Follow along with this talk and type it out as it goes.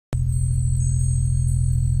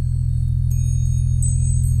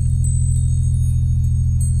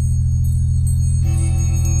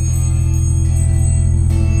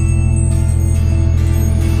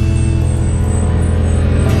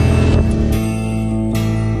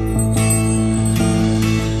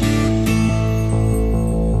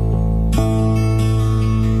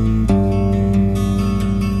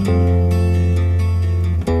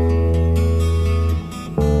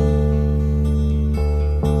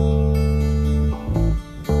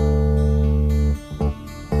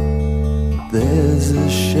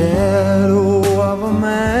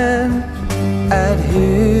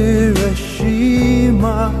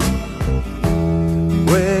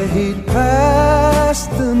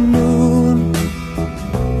past the moon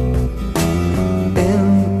in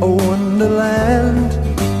a wonderland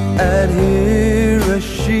at Hiroshima,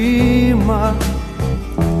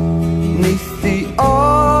 'neath the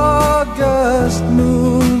August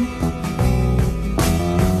moon.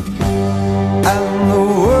 And the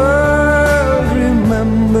world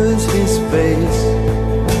remembers his face,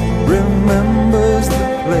 remembers the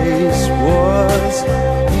place was here.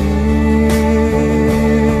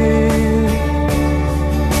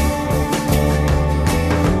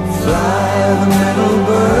 Fly the metal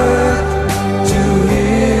bird to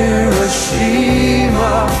Hiroshima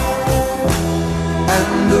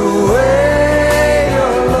and away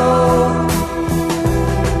alone.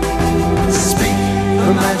 Speak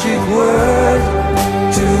the magic word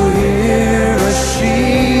to Hiroshima.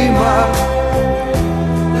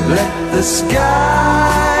 Let the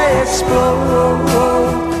sky explode.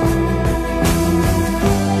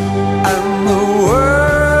 And the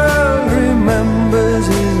world remembers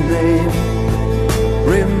his name,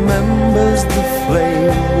 remembers the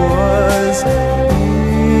flame was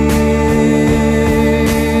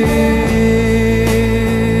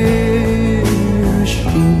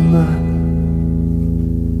Hiroshima.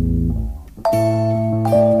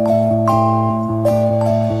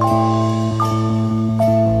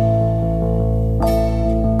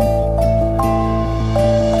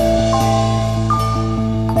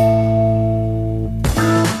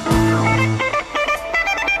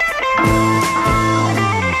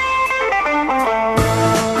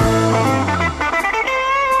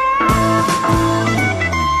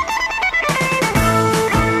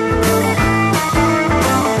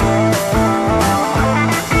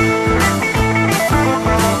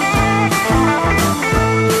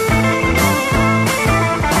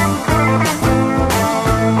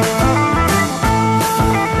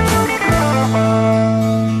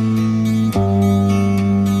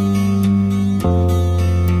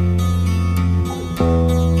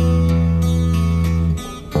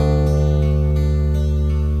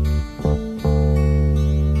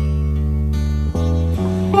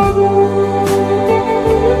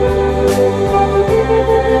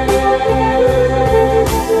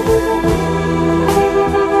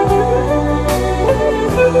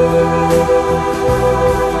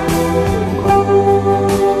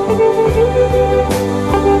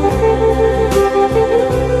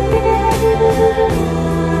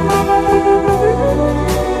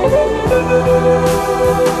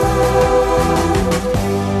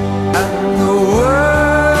 And the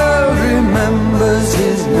world remembers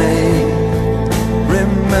his name,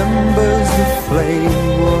 remembers the flame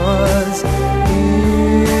was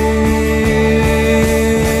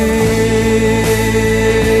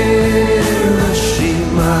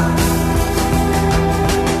Hiroshima.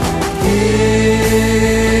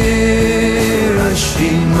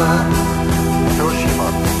 Hiroshima. Hiroshima,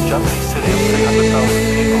 Japanese city of 300,000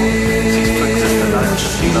 people, ceased to exist in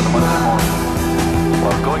 1915 on the Monday morning.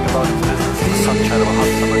 While going about its business in the sunshine of a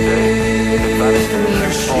hot summer day, it vanished in a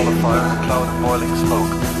huge ball of fire and a cloud of boiling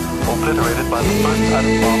smoke, obliterated by the first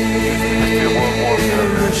atom bomb used in the history of World War II.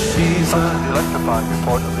 Such is the electrifying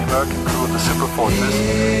report of the American crew of the Super Fortress,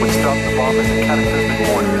 which stopped the bomb as a cataclysmic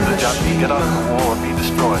warning to the Japanese get out of the war or be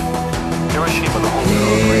destroyed. Hiroshima, the whole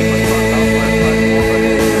crew agreed, was burned out by a fire.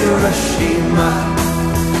 Hiroshima.